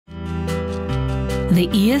The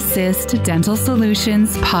eAssist Dental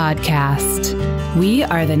Solutions podcast. We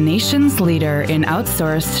are the nation's leader in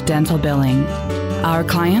outsourced dental billing. Our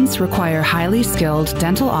clients require highly skilled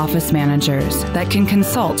dental office managers that can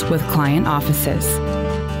consult with client offices.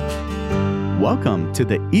 Welcome to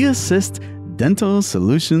the eAssist Dental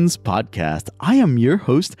Solutions podcast. I am your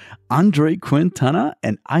host, Andre Quintana,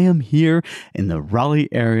 and I am here in the Raleigh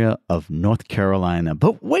area of North Carolina.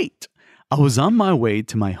 But wait, I was on my way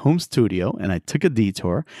to my home studio and I took a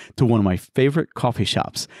detour to one of my favorite coffee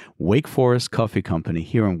shops, Wake Forest Coffee Company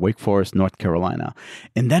here in Wake Forest, North Carolina.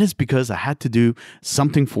 And that is because I had to do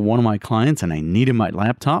something for one of my clients and I needed my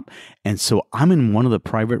laptop. And so I'm in one of the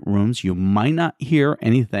private rooms. You might not hear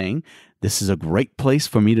anything. This is a great place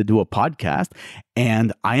for me to do a podcast.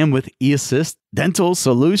 And I am with eAssist Dental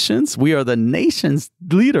Solutions. We are the nation's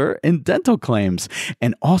leader in dental claims.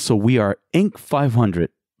 And also we are Inc. 500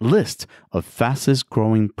 list of fastest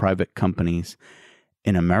growing private companies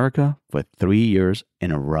in America for 3 years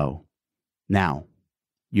in a row. Now,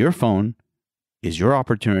 your phone is your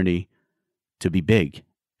opportunity to be big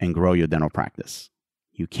and grow your dental practice.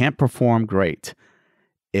 You can't perform great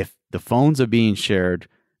if the phones are being shared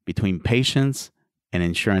between patients and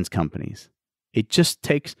insurance companies. It just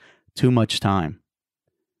takes too much time.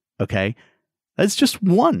 Okay? That's just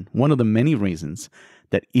one of the many reasons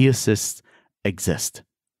that eAssist exists.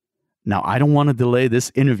 Now, I don't want to delay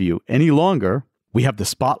this interview any longer. We have the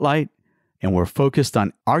spotlight and we're focused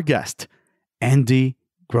on our guest, Andy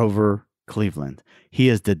Grover Cleveland. He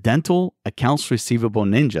is the dental accounts receivable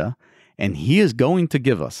ninja, and he is going to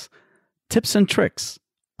give us tips and tricks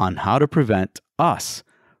on how to prevent us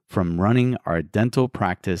from running our dental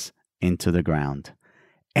practice into the ground.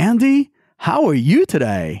 Andy, how are you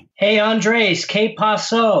today? Hey, Andres, que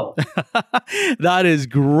paso? That is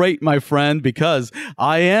great, my friend, because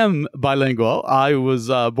I am bilingual. I was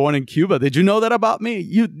born in Cuba. Did you know that about me?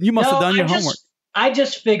 You must have done your homework. I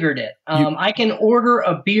just figured it. I can order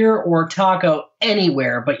a beer or a taco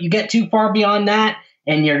anywhere, but you get too far beyond that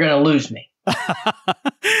and you're going to lose me.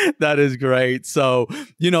 That is great. So,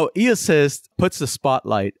 eAssist puts the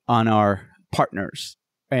spotlight on our partners.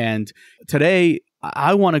 And today,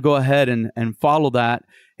 I want to go ahead and follow that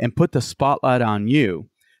and put the spotlight on you.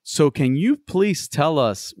 So can you please tell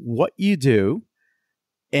us what you do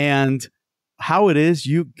and how it is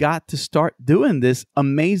you got to start doing this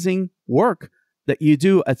amazing work that you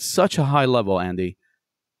do at such a high level, Andy?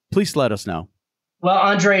 Please let us know. Well,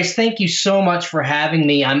 Andres, thank you so much for having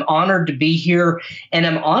me. I'm honored to be here, and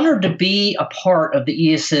I'm honored to be a part of the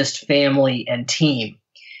eAssist family and team.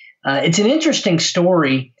 It's an interesting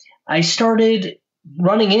story. I started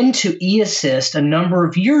running into eAssist a number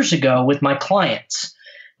of years ago with my clients.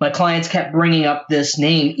 My clients kept bringing up this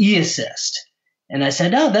name, eAssist. And I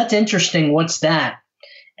said, oh, that's interesting. What's that?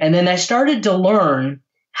 And then I started to learn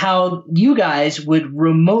how you guys would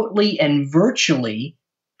remotely and virtually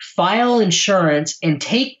file insurance and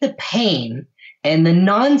take the pain and the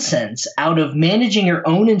nonsense out of managing your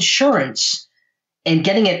own insurance and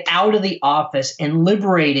getting it out of the office and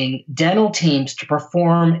liberating dental teams to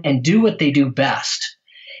perform and do what they do best.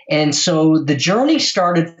 And so the journey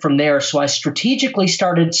started from there. So I strategically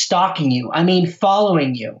started stalking you,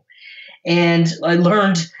 following you. And I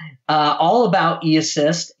learned all about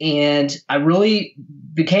eAssist, and I really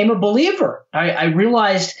became a believer. I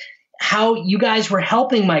realized how you guys were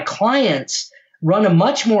helping my clients run a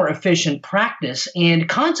much more efficient practice. And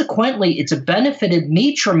consequently, it's benefited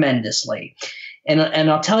me tremendously. And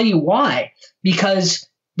I'll tell you why. Because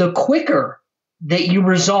the quicker that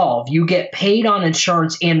you get paid on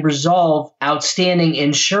insurance and resolve outstanding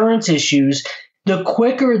insurance issues, the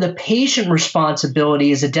quicker the patient responsibility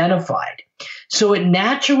is identified. So it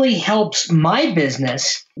naturally helps my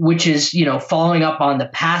business, which is, following up on the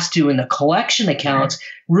past due and the collection accounts,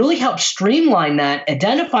 really helps streamline that,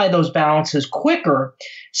 identify those balances quicker.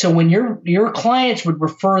 So when your clients would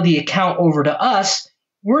refer the account over to us,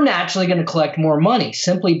 we're naturally going to collect more money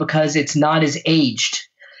simply because it's not as aged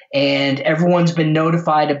and everyone's been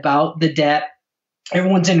notified about the debt.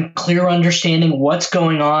 Everyone's in clear understanding what's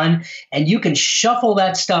going on, and you can shuffle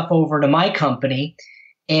that stuff over to my company.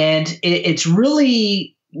 And it's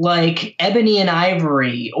really like Ebony and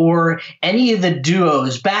Ivory or any of the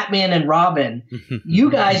duos, Batman and Robin.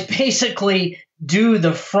 You guys basically do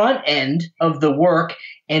the front end of the work,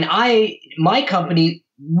 and my company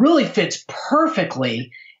really fits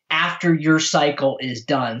perfectly after your cycle is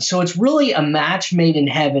done. So it's really a match made in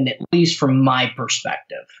heaven, at least from my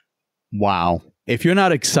perspective. Wow. If you're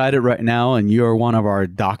not excited right now and you're one of our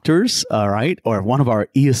doctors, all right, or one of our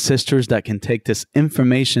eAssisters that can take this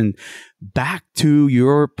information back to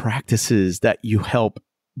your practices that you help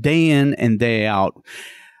day in and day out.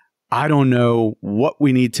 I don't know what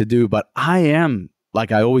we need to do, but I am,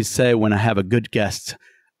 like I always say when I have a good guest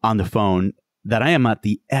on the phone, that I am at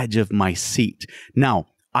the edge of my seat. Now,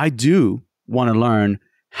 I do want to learn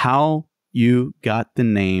how you got the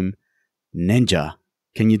name Ninja.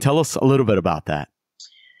 Can you tell us a little bit about that?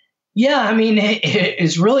 Yeah, I mean,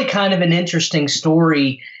 it's really kind of an interesting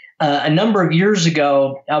story. A number of years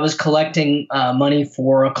ago, I was collecting money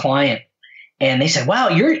for a client. And they said, "Wow,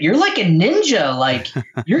 you're like a ninja. Like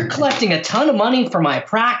you're collecting a ton of money for my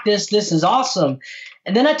practice. This is awesome."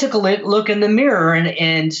 And then I took a look in the mirror,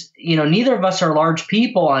 and neither of us are large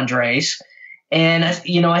people, Andres. And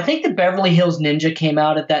I think the Beverly Hills Ninja came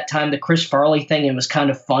out at that time, the Chris Farley thing. It was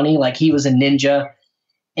kind of funny, like he was a ninja.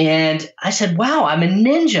 And I said, "Wow, I'm a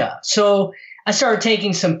ninja." So I started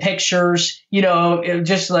taking some pictures,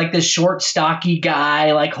 just like this short, stocky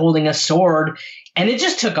guy, like holding a sword. And it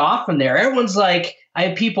just took off from there. Everyone's like, I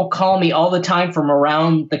have people call me all the time from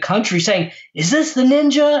around the country saying, "Is this the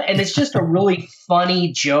ninja?" And it's just a really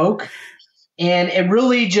funny joke. And it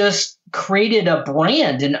really just created a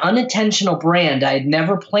brand, an unintentional brand I had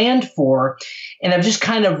never planned for. And I've just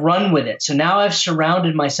kind of run with it. So now I've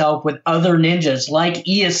surrounded myself with other ninjas like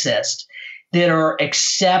eAssist that are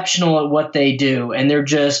exceptional at what they do. And they're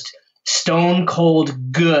just stone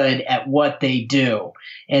cold good at what they do.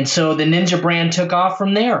 And so the Ninja brand took off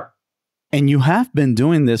from there. And you have been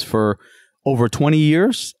doing this for over 20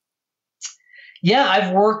 years? Yeah,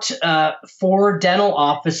 I've worked for dental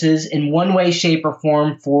offices in one way, shape, or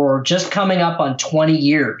form for just coming up on 20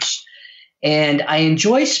 years. And I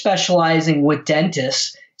enjoy specializing with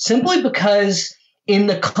dentists simply because in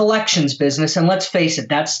the collections business, and let's face it,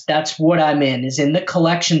 that's what I'm in, is in the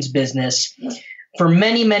collections business. For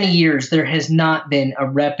many, many years, there has not been a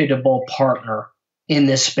reputable partner in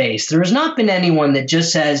this space. There has not been anyone that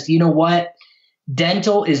just says, "You know what?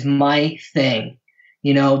 Dental is my thing."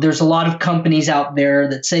 There's a lot of companies out there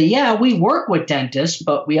that say, "Yeah, we work with dentists,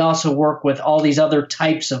 but we also work with all these other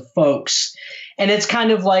types of folks." And it's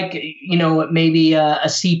kind of like, maybe a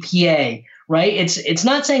CPA, right? It's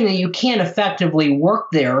not saying that you can't effectively work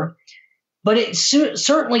there, but it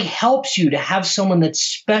certainly helps you to have someone that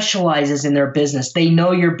specializes in their business. They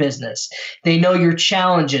know your business. They know your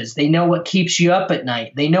challenges. They know what keeps you up at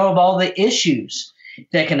night. They know of all the issues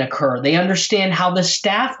that can occur. They understand how the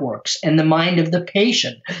staff works and the mind of the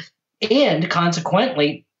patient, and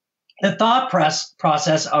consequently, the thought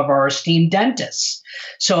process of our esteemed dentists.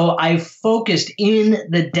 So I've focused in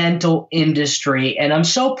the dental industry, and I'm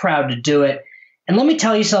so proud to do it. And let me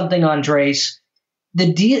tell you something, Andres.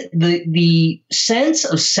 The sense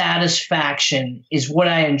of satisfaction is what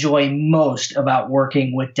I enjoy most about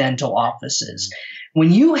working with dental offices.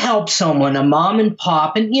 When you help someone, a mom and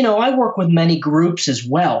pop, and I work with many groups as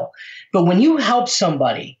well, but when you help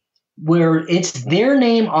somebody where it's their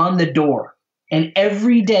name on the door and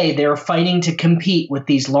every day they're fighting to compete with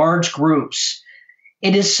these large groups,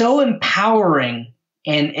 it is so empowering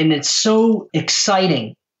and it's so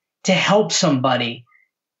exciting to help somebody.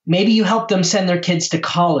 Maybe you help them send their kids to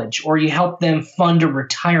college, or you help them fund a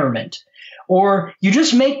retirement, or you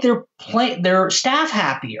just make their staff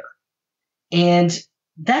happier. And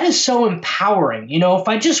that is so empowering. If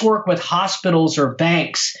I just work with hospitals or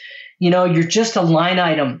banks, you're just a line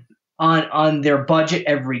item on their budget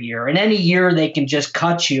every year. And any year they can just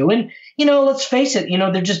cut you. And, let's face it,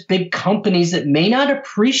 they're just big companies that may not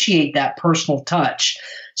appreciate that personal touch.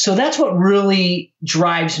 So that's what really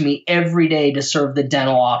drives me every day to serve the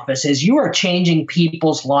dental office, is you are changing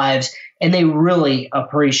people's lives and they really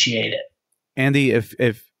appreciate it. Andy,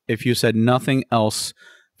 if you said nothing else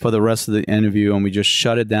for the rest of the interview and we just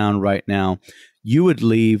shut it down right now, you would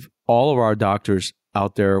leave all of our doctors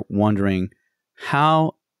out there wondering,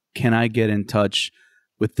 how can I get in touch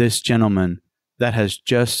with this gentleman that has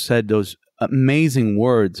just said those amazing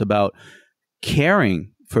words about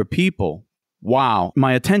caring for people? Wow.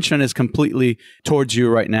 My attention is completely towards you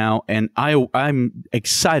right now. And I'm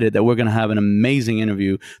excited that we're going to have an amazing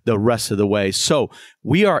interview the rest of the way. So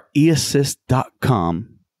we are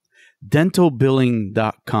eAssist.com,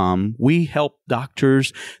 dentalbilling.com. We help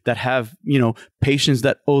doctors that have, patients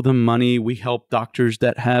that owe them money. We help doctors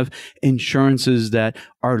that have insurances that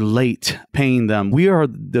are late paying them. We are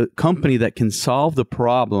the company that can solve the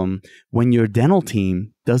problem when your dental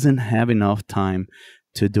team doesn't have enough time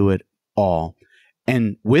to do it all.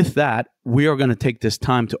 And with that, we are going to take this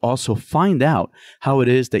time to also find out how it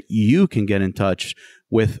is that you can get in touch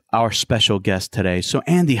with our special guest today. So,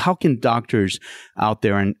 Andy, how can doctors out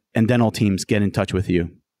there and dental teams get in touch with you?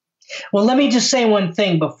 Well, let me just say one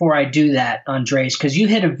thing before I do that, Andres, because you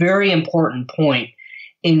hit a very important point.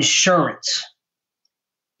 Insurance.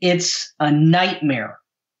 it's a nightmare.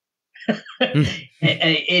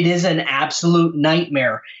 It is an absolute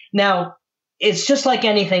nightmare. Now, it's just like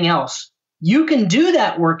anything else. You can do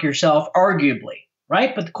that work yourself, arguably,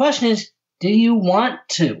 right? But the question is, do you want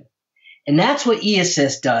to? And that's what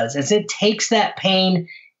eAssist does, is it takes that pain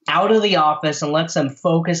out of the office and lets them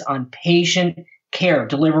focus on patient care,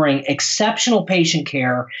 delivering exceptional patient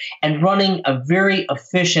care and running a very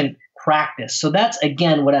efficient practice. So that's,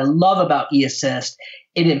 again, what I love about eAssist.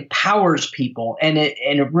 It empowers people and it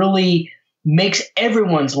really makes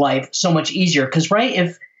everyone's life so much easier. Because, right,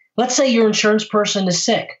 if let's say your insurance person is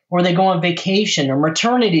sick or they go on vacation or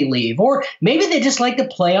maternity leave, or maybe they just like to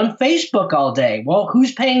play on Facebook all day. Well,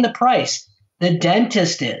 who's paying the price? The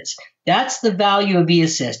dentist is. That's the value of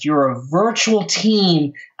eAssist. You're a virtual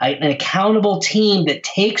team, an accountable team that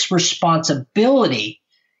takes responsibility.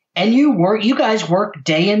 And you guys work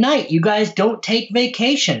day and night. You guys don't take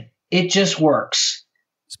vacation. It just works.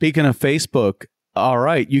 Speaking of Facebook, all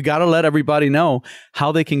right, you got to let everybody know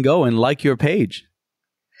how they can go and like your page.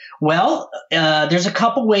 Well, there's a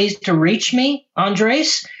couple ways to reach me,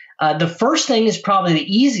 Andres. The first thing is probably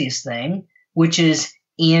the easiest thing, which is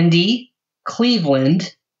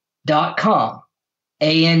AndyCleveland.com.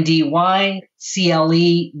 AndyCleveland.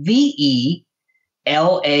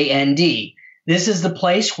 This is the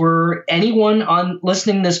place where anyone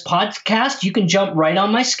listening to this podcast, you can jump right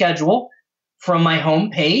on my schedule from my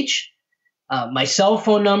homepage, my cell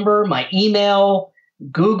phone number, my email,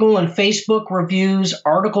 Google and Facebook reviews,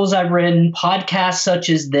 articles I've written, podcasts such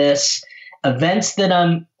as this, events that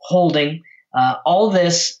I'm holding. All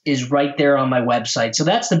this is right there on my website. So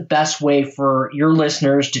that's the best way for your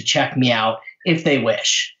listeners to check me out if they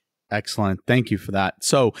wish. Excellent. Thank you for that.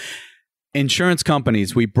 So insurance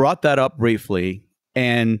companies, we brought that up briefly.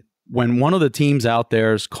 And when one of the teams out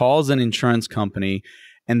there calls an insurance company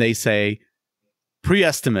and they say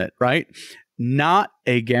pre-estimate, right? Not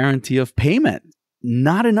a guarantee of payment.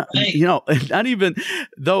 Not enough, not even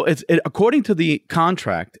though according to the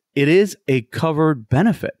contract, it is a covered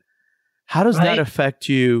benefit. How does that affect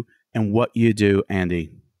you and what you do,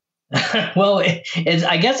 Andy? Well,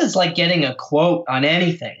 I guess it's like getting a quote on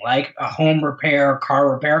anything, like a home repair,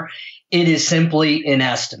 car repair. It is simply an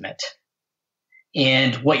estimate.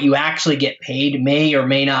 And what you actually get paid may or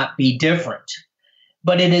may not be different.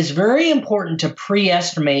 But it is very important to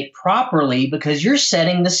pre-estimate properly because you're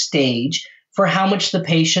setting the stage for how much the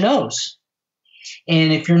patient owes.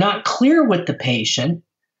 And if you're not clear with the patient,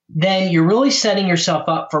 then you're really setting yourself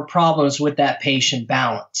up for problems with that patient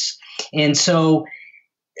balance. And so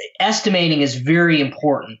estimating is very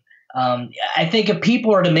important. I think if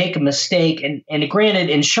people are to make a mistake, and granted,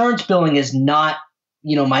 insurance billing is not,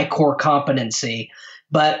 my core competency,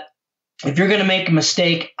 but if you're going to make a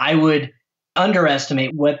mistake, I would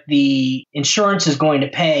underestimate what the insurance is going to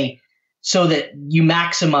pay so that you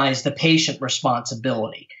maximize the patient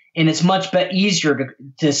responsibility. And it's much easier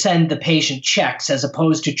to send the patient checks as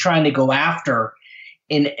opposed to trying to go after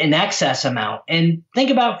an excess amount. And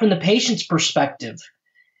think about from the patient's perspective.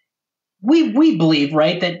 We believe,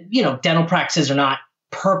 right, that, dental practices are not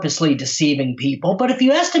purposely deceiving people. But if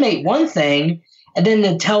you estimate one thing and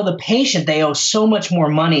then tell the patient they owe so much more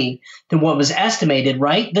money than what was estimated,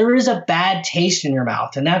 right, there is a bad taste in your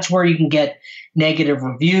mouth. And that's where you can get negative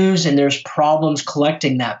reviews and there's problems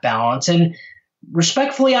collecting that balance. And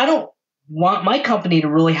respectfully, I don't want my company to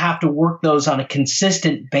really have to work those on a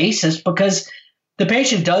consistent basis because the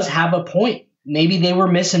patient does have a point. Maybe they were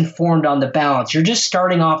misinformed on the balance. You're just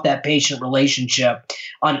starting off that patient relationship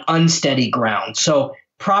on unsteady ground. So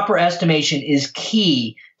proper estimation is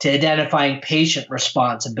key to identifying patient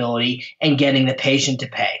responsibility and getting the patient to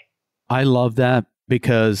pay. I love that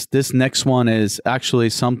because this next one is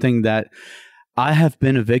actually something that I have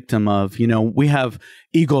been a victim of. We have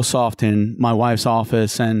Eaglesoft in my wife's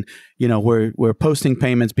office and, we're posting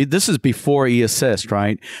payments. This is before eAssist,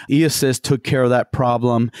 right? eAssist took care of that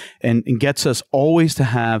problem and gets us always to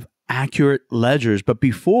have accurate ledgers. But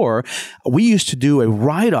before, we used to do a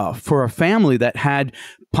write-off for a family that had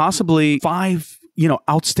possibly 5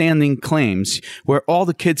 outstanding claims where all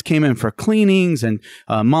the kids came in for cleanings and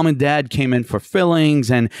mom and dad came in for fillings.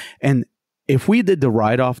 And if we did the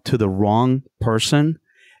write-off to the wrong person,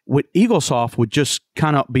 with Eaglesoft would just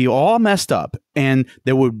kind of be all messed up and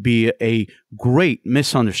there would be a great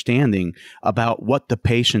misunderstanding about what the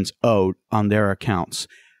patients owed on their accounts.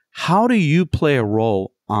 How do you play a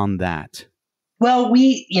role on that? Well,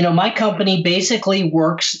 my company basically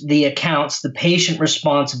works the accounts, the patient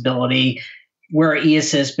responsibility, where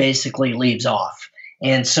eAssist basically leaves off.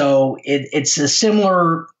 And so it's a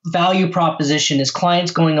similar value proposition as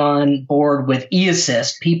clients going on board with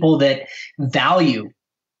eAssist, people that value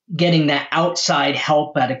getting that outside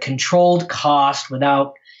help at a controlled cost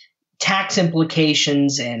without tax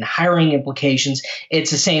implications and hiring implications.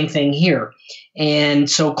 It's the same thing here. And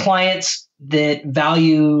so clients that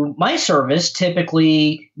value my service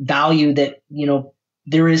typically value that,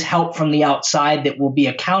 there is help from the outside that will be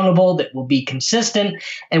accountable, that will be consistent,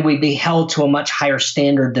 and will be held to a much higher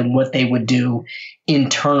standard than what they would do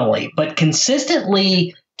internally. But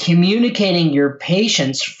consistently communicating your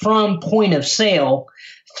patients from point of sale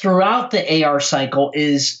throughout the AR cycle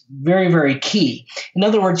is very, very key. In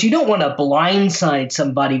other words, you don't want to blindside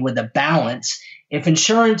somebody with a balance. If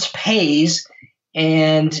insurance pays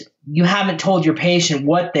and you haven't told your patient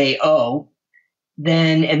what they owe,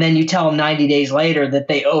 then you tell them 90 days later that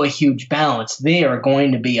they owe a huge balance, they are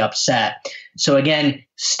going to be upset. So again,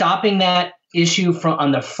 stopping that issue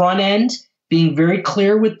on the front end, being very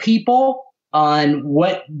clear with people on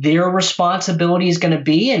what their responsibility is going to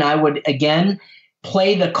be. And I would, again,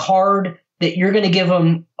 play the card that you're going to give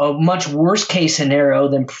them a much worse case scenario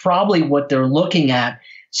than probably what they're looking at,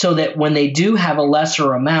 so that when they do have a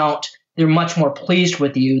lesser amount, they're much more pleased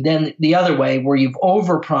with you than the other way where you've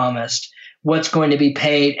overpromised what's going to be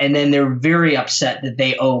paid, and then they're very upset that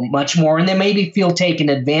they owe much more, and they maybe feel taken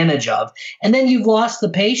advantage of. And then you've lost the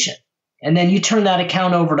patient. And then you turn that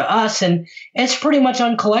account over to us, and it's pretty much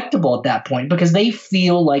uncollectible at that point because they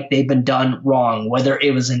feel like they've been done wrong, whether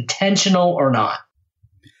it was intentional or not.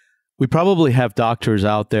 We probably have doctors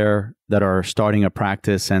out there that are starting a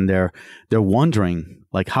practice and they're wondering,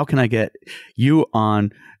 like, how can I get you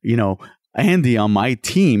on, Andy on my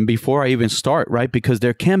team before I even start, right? Because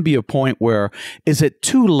there can be a point where, is it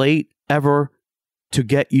too late ever to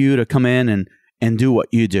get you to come in and do what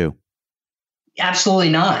you do? Absolutely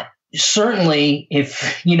not. Certainly,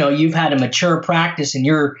 if you've had a mature practice and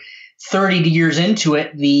you're 30 years into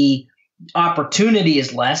it, the opportunity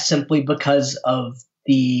is less simply because of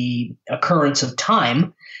the occurrence of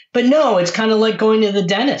time. But no, it's kind of like going to the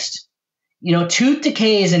dentist. Tooth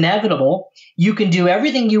decay is inevitable. You can do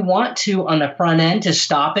everything you want to on the front end to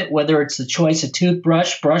stop it, whether it's the choice of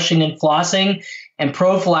toothbrush, brushing and flossing, and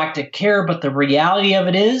prophylactic care. But the reality of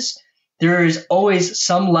it is there is always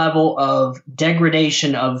some level of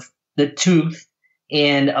degradation of the tooth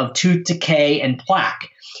and of tooth decay and plaque.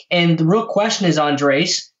 And the real question is,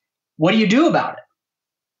 Andres, what do you do about it?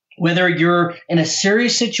 Whether you're in a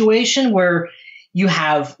serious situation where you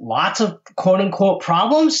have lots of quote unquote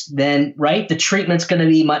problems, then the treatment's going to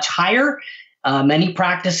be much higher. Many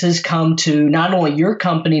practices come to not only your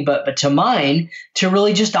company, but to mine to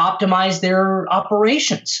really just optimize their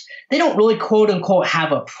operations. They don't really quote unquote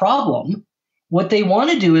have a problem. What they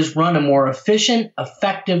want to do is run a more efficient,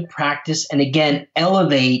 effective practice and again,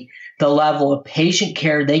 elevate the level of patient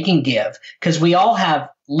care they can give, because we all have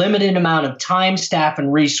limited amount of time, staff,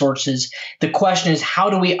 and resources. The question is, how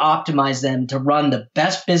do we optimize them to run the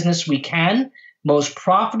best business we can, most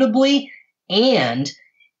profitably, and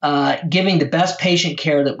giving the best patient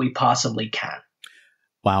care that we possibly can?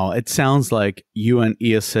 Wow. It sounds like you and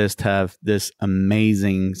eAssist have this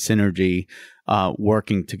amazing synergy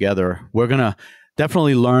working together. We're going to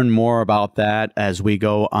definitely learn more about that as we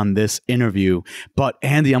go on this interview. But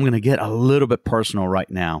Andy, I'm going to get a little bit personal right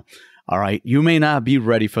now. All right. You may not be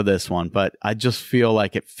ready for this one, but I just feel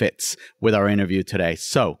like it fits with our interview today.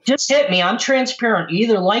 So just hit me. I'm transparent. You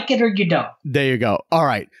either like it or you don't. There you go. All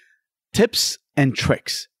right. Tips and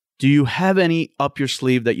tricks. Do you have any up your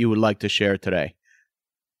sleeve that you would like to share today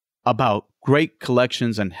about great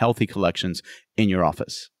collections and healthy collections in your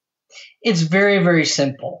office? It's very, very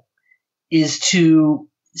simple, is to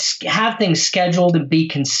have things scheduled and be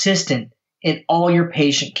consistent in all your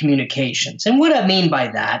patient communications. And what I mean by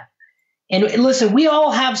that, and listen, we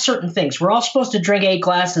all have certain things. We're all supposed to drink 8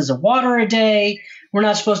 glasses of water a day. We're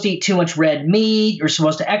not supposed to eat too much red meat. You're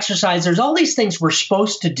supposed to exercise. There's all these things we're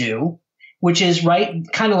supposed to do, which is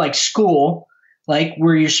kind of like school, like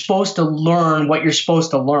where you're supposed to learn what you're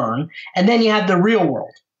supposed to learn. And then you have the real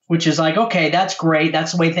world, which is like, okay, that's great.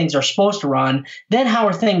 That's the way things are supposed to run. Then how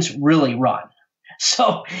are things really run?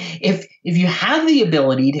 So if you have the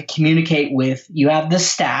ability to communicate with, you have the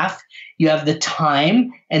staff, you have the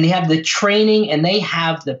time, and they have the training, and they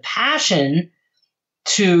have the passion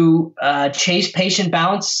to chase patient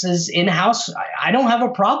balances in-house, I don't have a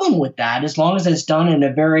problem with that as long as it's done in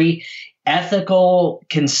a very ethical,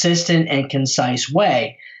 consistent, and concise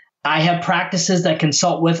way. I have practices that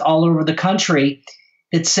consult with all over the country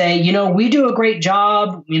that say, we do a great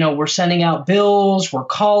job, we're sending out bills, we're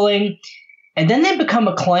calling, and then they become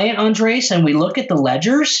a client, Andres, and we look at the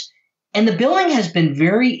ledgers, and the billing has been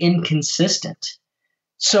very inconsistent.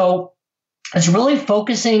 So it's really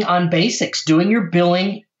focusing on basics, doing your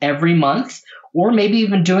billing every month or maybe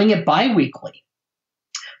even doing it biweekly.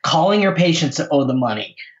 Calling your patients that owe the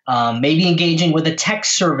money, maybe engaging with a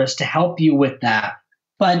text service to help you with that.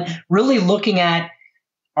 But really looking at,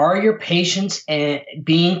 are your patients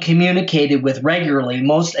being communicated with regularly?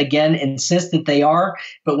 Most, again, insist that they are.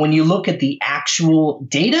 But when you look at the actual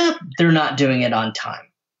data, they're not doing it on time.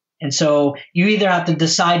 And so you either have to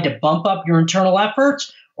decide to bump up your internal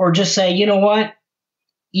efforts or just say, you know what?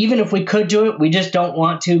 Even if we could do it, we just don't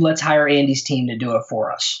want to. Let's hire Andy's team to do it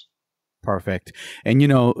for us. Perfect.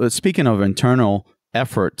 And, speaking of internal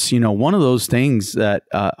efforts, one of those things that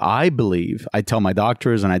I believe, I tell my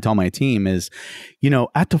doctors and I tell my team is,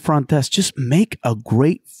 at the front desk, just make a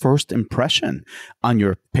great first impression on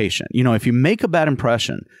your patient. If you make a bad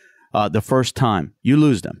impression the first time, you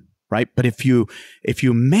lose them, right? But if you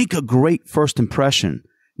make a great first impression,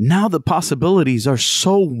 now the possibilities are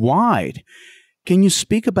so wide. Can you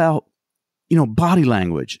speak about body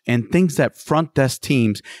language and things that front desk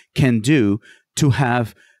teams can do to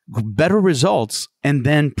have better results, and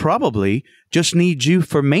then probably just need you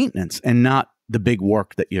for maintenance and not the big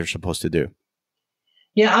work that you're supposed to do?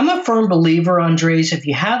 Yeah, I'm a firm believer, Andres, if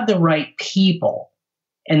you have the right people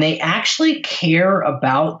and they actually care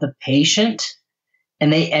about the patient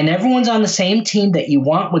and everyone's on the same team that you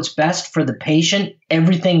want what's best for the patient,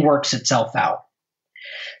 everything works itself out.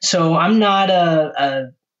 So I'm not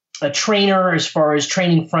a trainer as far as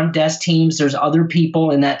training front desk teams. There's other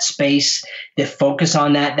people in that space that focus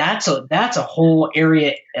on that. That's a whole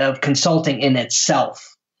area of consulting in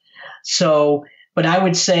itself. So, but I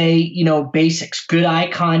would say, basics, good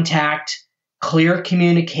eye contact, clear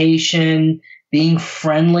communication, being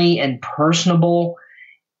friendly and personable.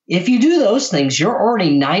 If you do those things, you're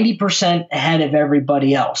already 90% ahead of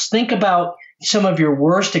everybody else. Think about some of your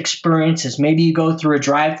worst experiences. Maybe you go through a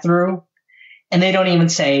drive-through and they don't even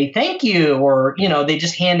say thank you, or, they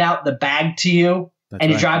just hand out the bag to you. That's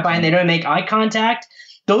and you drive by and they don't make eye contact.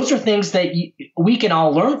 Those are things that we can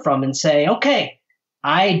all learn from and say, okay,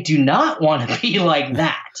 I do not want to be like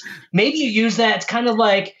that. Maybe you use that. It's kind of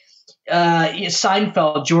like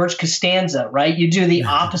Seinfeld, George Costanza, right? You do the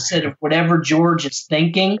opposite of whatever George is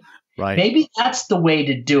thinking. Right. Maybe that's the way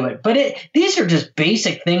to do it. But these are just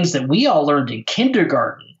basic things that we all learned in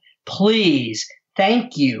kindergarten. Please,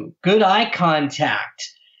 thank you, good eye contact,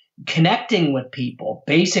 connecting with people,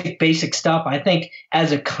 basic stuff. I think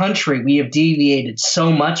as a country, we have deviated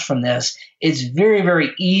so much from this. It's very,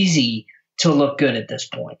 very easy to look good at this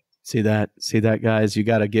point. See that, guys? You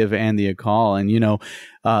got to give Andy a call. And,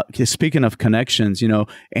 speaking of connections,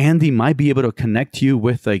 Andy might be able to connect you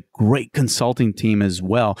with a great consulting team as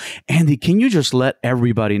well. Andy, can you just let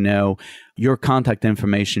everybody know your contact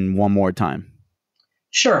information one more time?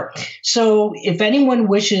 Sure. So if anyone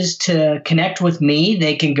wishes to connect with me,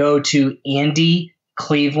 they can go to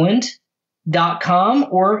andycleveland.com,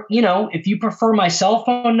 or, if you prefer my cell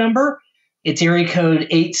phone number, it's area code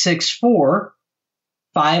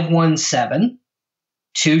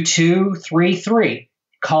 864-517-2233.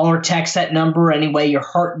 Call or text that number any way your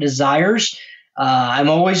heart desires. I'm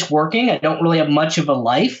always working. I don't really have much of a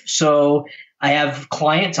life, so I have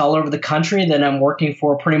clients all over the country that I'm working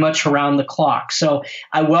for pretty much around the clock. So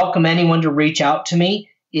I welcome anyone to reach out to me.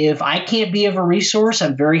 If I can't be of a resource,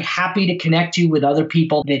 I'm very happy to connect you with other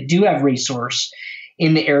people that do have resource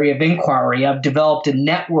in the area of inquiry. I've developed a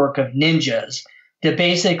network of ninjas to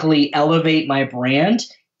basically elevate my brand,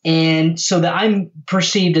 and so that I'm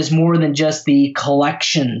perceived as more than just the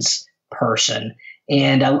collections person.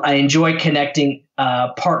 And I enjoy connecting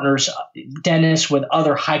partners, dentists, with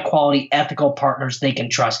other high-quality, ethical partners they can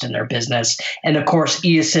trust in their business. And, of course,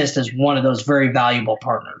 eAssist is one of those very valuable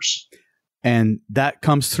partners. And that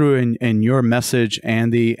comes through in your message,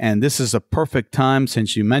 Andy. And this is a perfect time,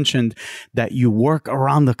 since you mentioned that you work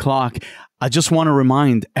around the clock. I just want to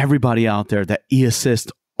remind everybody out there that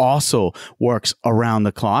eAssist also works around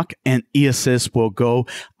the clock, and eAssist will go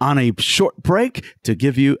on a short break to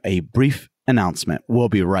give you a brief announcement. We'll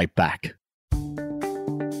be right back.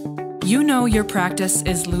 You know your practice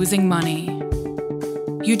is losing money.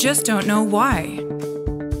 You just don't know why.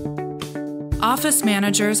 Office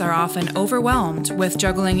managers are often overwhelmed with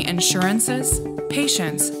juggling insurances,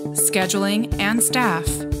 patients, scheduling, and staff.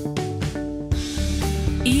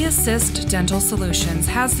 eAssist Dental Solutions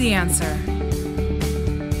has the answer.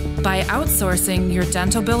 By outsourcing your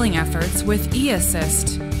dental billing efforts with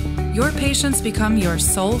eAssist, your patients become your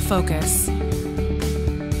sole focus.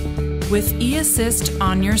 With eAssist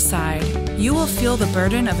on your side, you will feel the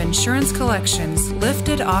burden of insurance collections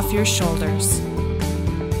lifted off your shoulders.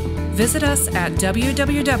 Visit us at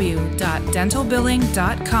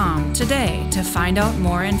www.dentalbilling.com today to find out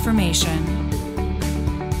more information.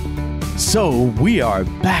 So we are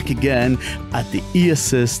back again at the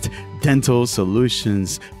eAssist Dental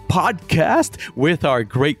Solutions podcast with our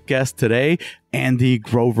great guest today, Andy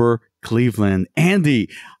Grover Cleveland. Andy,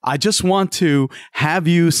 I just want to have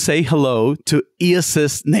you say hello to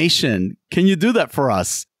eAssist Nation. Can you do that for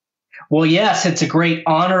us? Well, yes, it's a great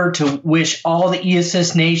honor to wish all the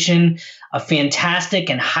eAssist Nation a fantastic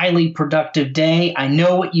and highly productive day. I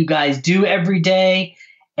know what you guys do every day.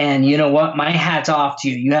 And you know what? My hat's off to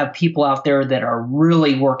you. You have people out there that are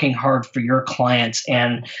really working hard for your clients.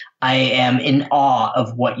 And I am in awe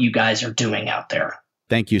of what you guys are doing out there.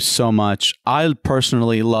 Thank you so much. I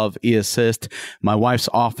personally love eAssist. My wife's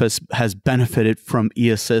office has benefited from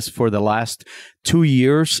eAssist for the last 2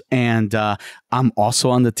 years, and I'm also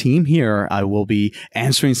on the team here. I will be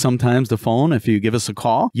answering sometimes the phone if you give us a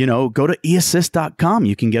call. You know, go to eassist.com.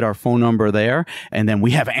 You can get our phone number there. And then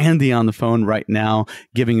we have Andy on the phone right now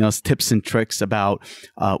giving us tips and tricks about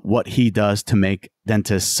what he does to make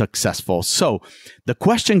dentists successful. So the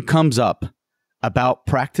question comes up about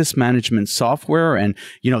practice management software. And,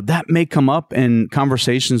 you know, that may come up in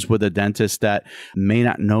conversations with a dentist that may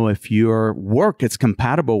not know if your work is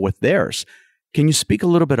compatible with theirs. Can you speak a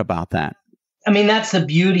little bit about that? I mean, that's the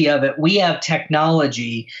beauty of it. We have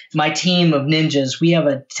technology. My team of ninjas, we have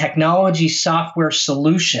a technology software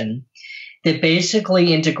solution that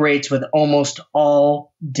basically integrates with almost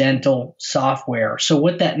all dental software. So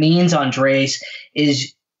what that means, Andres,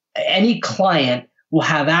 is any client will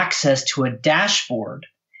have access to a dashboard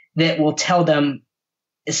that will tell them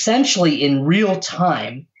essentially in real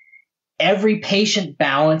time every patient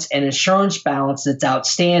balance and insurance balance that's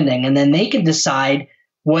outstanding. And then they can decide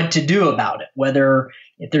what to do about it. Whether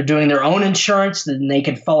if they're doing their own insurance, then they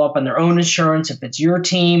can follow up on their own insurance. If it's your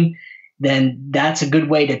team, then that's a good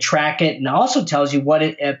way to track it. And it also tells you what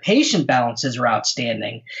patient balances are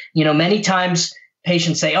outstanding. You know, many times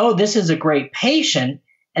patients say, oh, this is a great patient.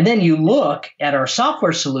 And then you look at our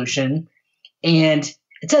software solution and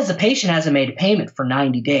it says the patient hasn't made a payment for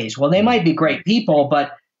 90 days. Well, they might be great people,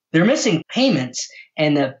 but they're missing payments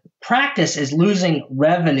and the practice is losing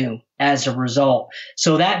revenue as a result.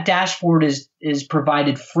 So that dashboard is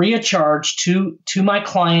provided free of charge to my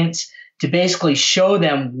clients to basically show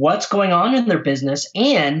them what's going on in their business.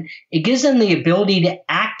 And it gives them the ability to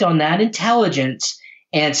act on that intelligence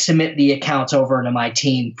and submit the accounts over to my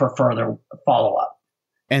team for further follow-up.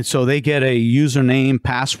 And so they get a username,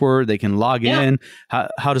 password, they can log in.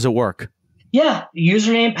 How does it work? Yeah,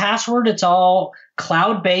 username, password, it's all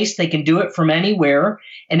cloud-based. They can do it from anywhere.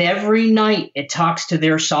 And every night it talks to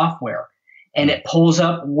their software and it pulls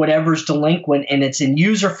up whatever's delinquent and it's in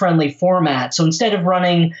user-friendly format. So instead of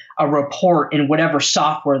running a report in whatever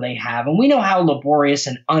software they have, and we know how laborious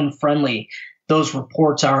and unfriendly those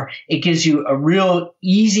reports are, it gives you a real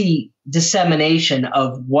easy dissemination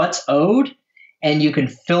of what's owed. And you can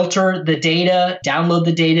filter the data, download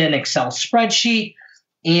the data in an Excel spreadsheet.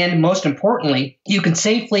 And most importantly, you can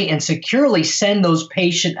safely and securely send those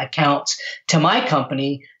patient accounts to my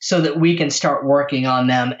company so that we can start working on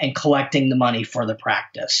them and collecting the money for the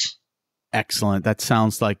practice. Excellent. That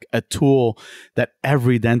sounds like a tool that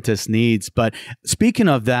every dentist needs. But speaking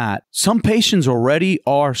of that, some patients already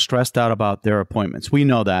are stressed out about their appointments. We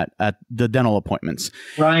know that at the dental appointments.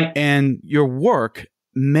 Right. And your work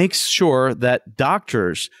makes sure that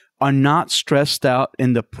doctors are not stressed out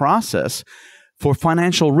in the process for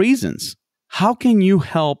financial reasons. How can you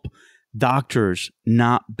help doctors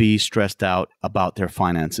not be stressed out about their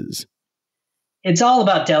finances? It's all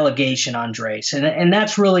about delegation, Andres. And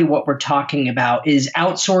that's really what we're talking about is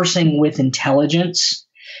outsourcing with intelligence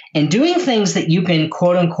and doing things that you can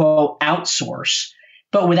quote unquote outsource,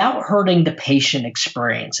 but without hurting the patient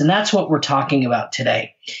experience. And that's what we're talking about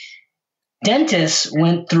today. Dentists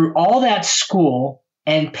went through all that school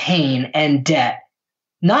and pain and debt,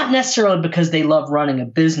 not necessarily because they love running a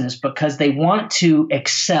business, because they want to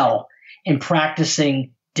excel in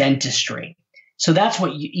practicing dentistry. So that's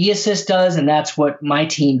what eAssist does, and that's what my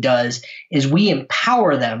team does, is we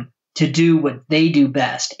empower them to do what they do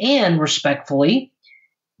best. And respectfully,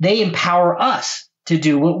 they empower us to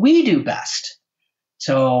do what we do best.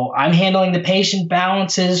 So I'm handling the patient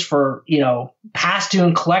balances for, past due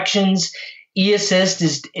and collections.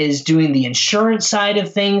 eAssist is doing the insurance side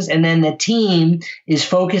of things, and then the team is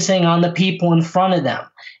focusing on the people in front of them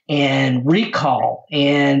and recall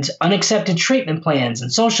and unaccepted treatment plans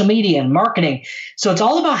and social media and marketing. So it's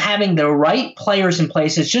all about having the right players in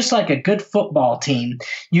place. It's just like a good football team.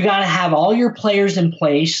 You got to have all your players in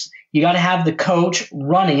place. You got to have the coach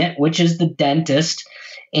running it, which is the dentist.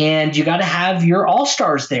 And you got to have your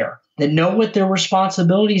all-stars there that know what their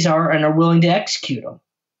responsibilities are and are willing to execute them.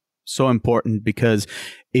 so important, because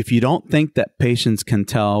if you don't think that patients can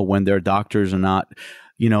tell when their doctors are not,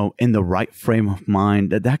 in the right frame of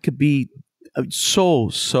mind, that could be so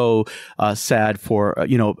sad for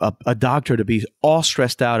a doctor to be all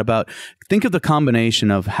stressed out about. Think of the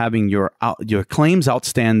combination of having your claims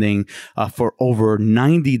outstanding for over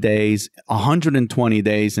 90 days, 120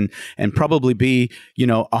 days, and probably be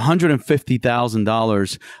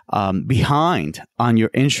 $150,000 behind on your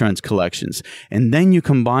insurance collections, and then you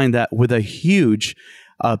combine that with a huge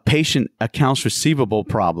patient accounts receivable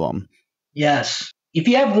problem. Yes. If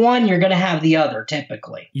you have one, you're going to have the other,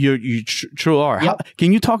 typically. You true are. Yep.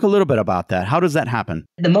 Can you talk a little bit about that? How does that happen?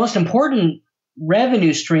 The most important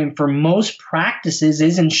revenue stream for most practices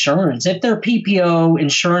is insurance. If they're PPO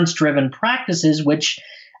insurance-driven practices, which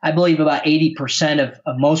I believe about 80%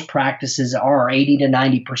 of most practices are, 80 to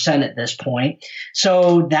 90% at this point.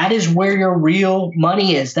 So that is where your real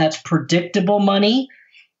money is. That's predictable money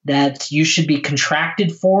that you should be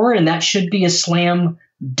contracted for, and that should be a slam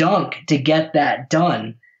dunk to get that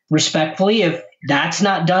done. Respectfully, if that's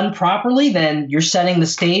not done properly, then you're setting the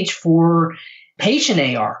stage for patient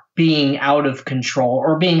AR being out of control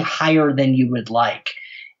or being higher than you would like.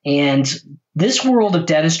 And this world of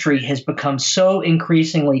dentistry has become so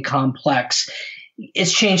increasingly complex.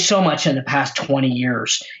 It's changed so much in the past 20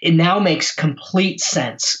 years. It now makes complete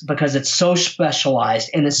sense because it's so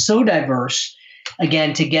specialized and it's so diverse,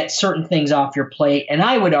 again, to get certain things off your plate. And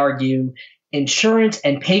I would argue insurance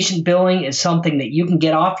and patient billing is something that you can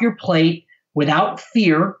get off your plate without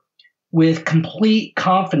fear, with complete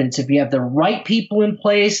confidence. If you have the right people in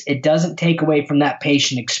place, it doesn't take away from that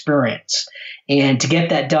patient experience. And to get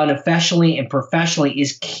that done efficiently and professionally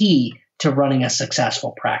is key to running a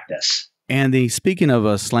successful practice. Andy, speaking of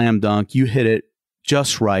a slam dunk, you hit it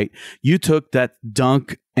just right. You took that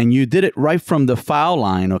dunk and you did it right from the foul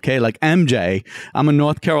line, okay? Like MJ. I'm a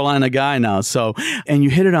North Carolina guy now, and you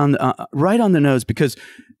hit it on right on the nose, because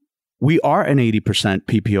we are an 80%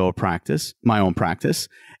 PPO practice, my own practice,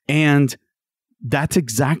 and that's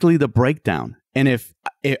exactly the breakdown. And if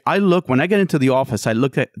I look, when I get into the office, I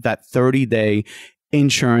look at that 30-day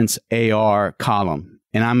insurance AR column,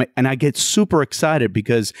 and I get super excited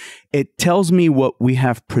because it tells me what we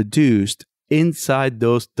have produced inside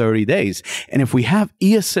those 30 days. And if we have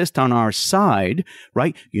eAssist on our side,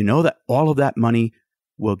 right, you know that all of that money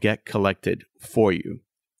will get collected for you.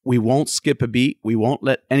 We won't skip a beat. We won't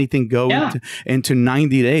let anything go into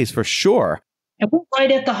 90 days for sure. And we're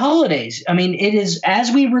right at the holidays. I mean, it is,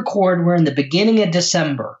 as we record, we're in the beginning of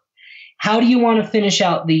December. How do you want to finish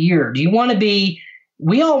out the year? Do you want to be,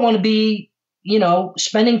 we all want to be,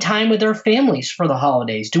 spending time with our families for the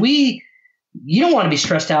holidays. You don't want to be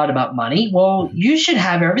stressed out about money. Well, you should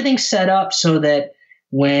have everything set up so that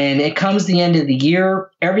when it comes the end of the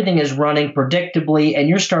year, everything is running predictably and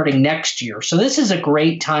you're starting next year. So this is a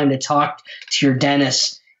great time to talk to your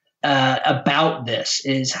dentist about this.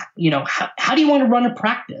 Is, how do you want to run a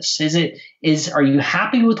practice? Are you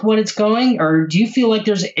happy with what it's going, or do you feel like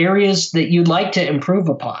there's areas that you'd like to improve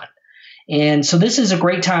upon? And so this is a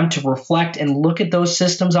great time to reflect and look at those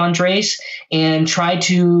systems, Andres, and try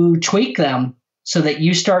to tweak them so that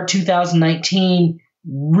you start 2019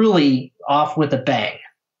 really off with a bang.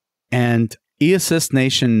 And eAssist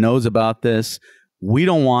Nation knows about this. We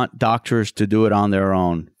don't want doctors to do it on their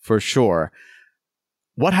own, for sure.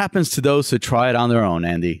 What happens to those who try it on their own,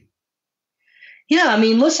 Andy? Yeah, I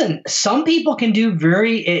mean, listen, some people can do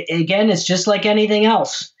again, it's just like anything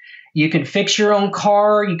else. You can fix your own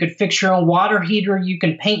car. You could fix your own water heater. You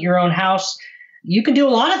can paint your own house. You can do a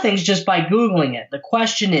lot of things just by Googling it. The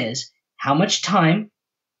question is, how much time,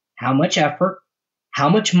 how much effort, how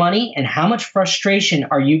much money, and how much frustration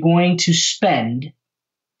are you going to spend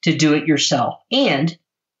to do it yourself? And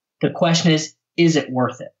the question is it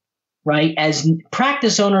worth it? Right? As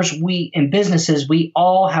practice owners, and businesses, we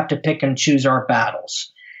all have to pick and choose our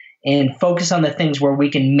battles and focus on the things where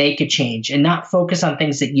we can make a change and not focus on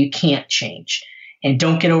things that you can't change. And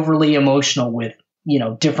don't get overly emotional with,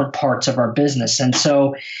 different parts of our business. And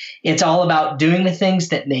so it's all about doing the things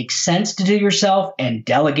that make sense to do yourself and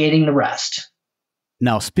delegating the rest.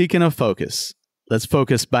 Now, speaking of focus, let's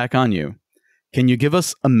focus back on you. Can you give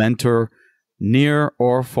us a mentor, near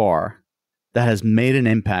or far, that has made an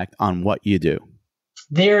impact on what you do?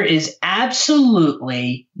 There is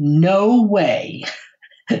absolutely no way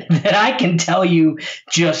that I can tell you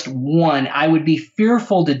just one. I would be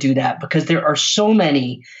fearful to do that because there are so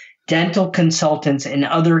many dental consultants and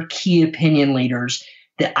other key opinion leaders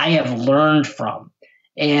that I have learned from.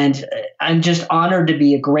 And I'm just honored to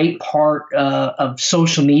be a great part of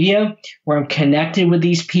social media where I'm connected with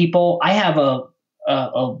these people. I have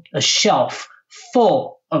a shelf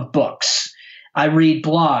full of books. I read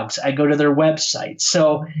blogs. I go to their website.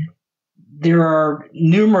 So there are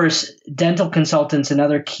numerous dental consultants and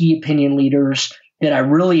other key opinion leaders that I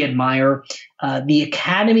really admire. The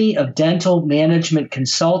Academy of Dental Management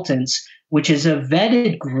Consultants, which is a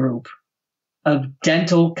vetted group of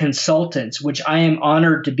dental consultants, which I am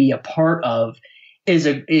honored to be a part of,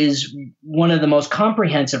 is one of the most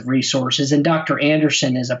comprehensive resources. And Dr.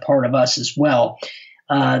 Anderson is a part of us as well.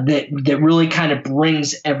 That really kind of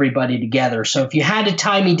brings everybody together. So if you had to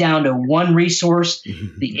tie me down to one resource,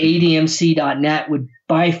 the admc.net would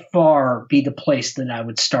by far be the place that I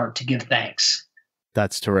would start to give thanks.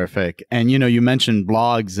 That's terrific. And, you mentioned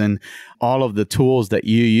blogs and all of the tools that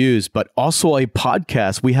you use, but also a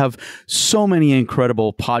podcast. We have so many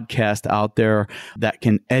incredible podcasts out there that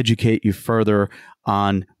can educate you further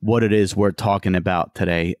on what it is we're talking about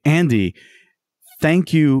today. Andy,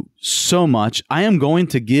 thank you so much. I am going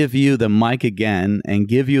to give you the mic again and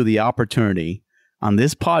give you the opportunity on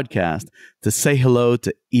this podcast to say hello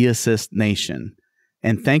to eAssist Nation.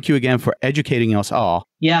 And thank you again for educating us all.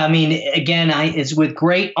 Yeah, again, it's with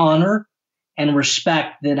great honor and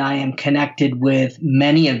respect that I am connected with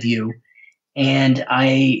many of you. And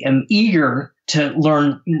I am eager to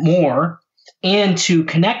learn more and to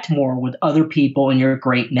connect more with other people in your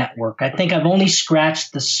great network. I think I've only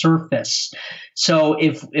scratched the surface. So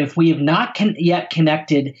if we have not yet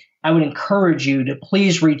connected, I would encourage you to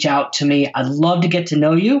please reach out to me. I'd love to get to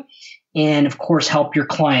know you and, of course, help your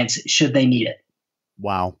clients should they need it.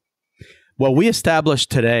 Wow. Well, we established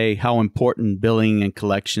today how important billing and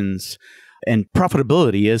collections and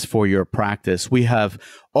profitability is for your practice. We have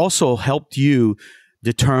also helped you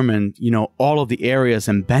determine, all of the areas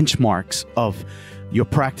and benchmarks of your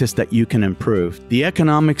practice that you can improve. The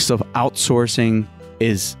economics of outsourcing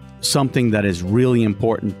is something that is really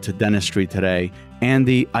important to dentistry today.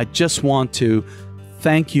 Andy, I just want to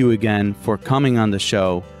thank you again for coming on the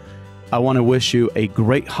show. I want to wish you a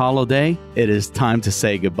great holiday. It is time to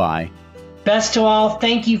say goodbye. Best to all,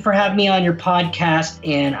 thank you for having me on your podcast,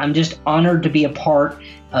 and I'm just honored to be a part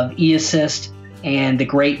of eAssist and the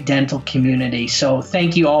great dental community. So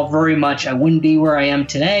thank you all very much. I wouldn't be where I am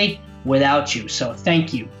today without you. So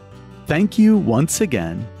thank you. Thank you once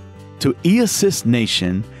again to eAssist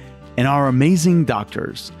Nation and our amazing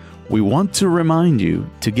doctors. We want to remind you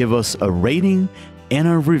to give us a rating and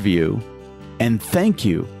a review. And thank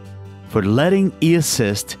you for letting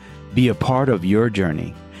eAssist be a part of your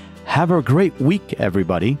journey. Have a great week,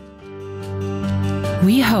 everybody.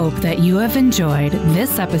 We hope that you have enjoyed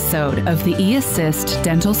this episode of the eAssist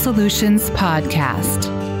Dental Solutions podcast.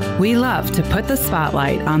 We love to put the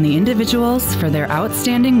spotlight on the individuals for their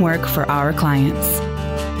outstanding work for our clients.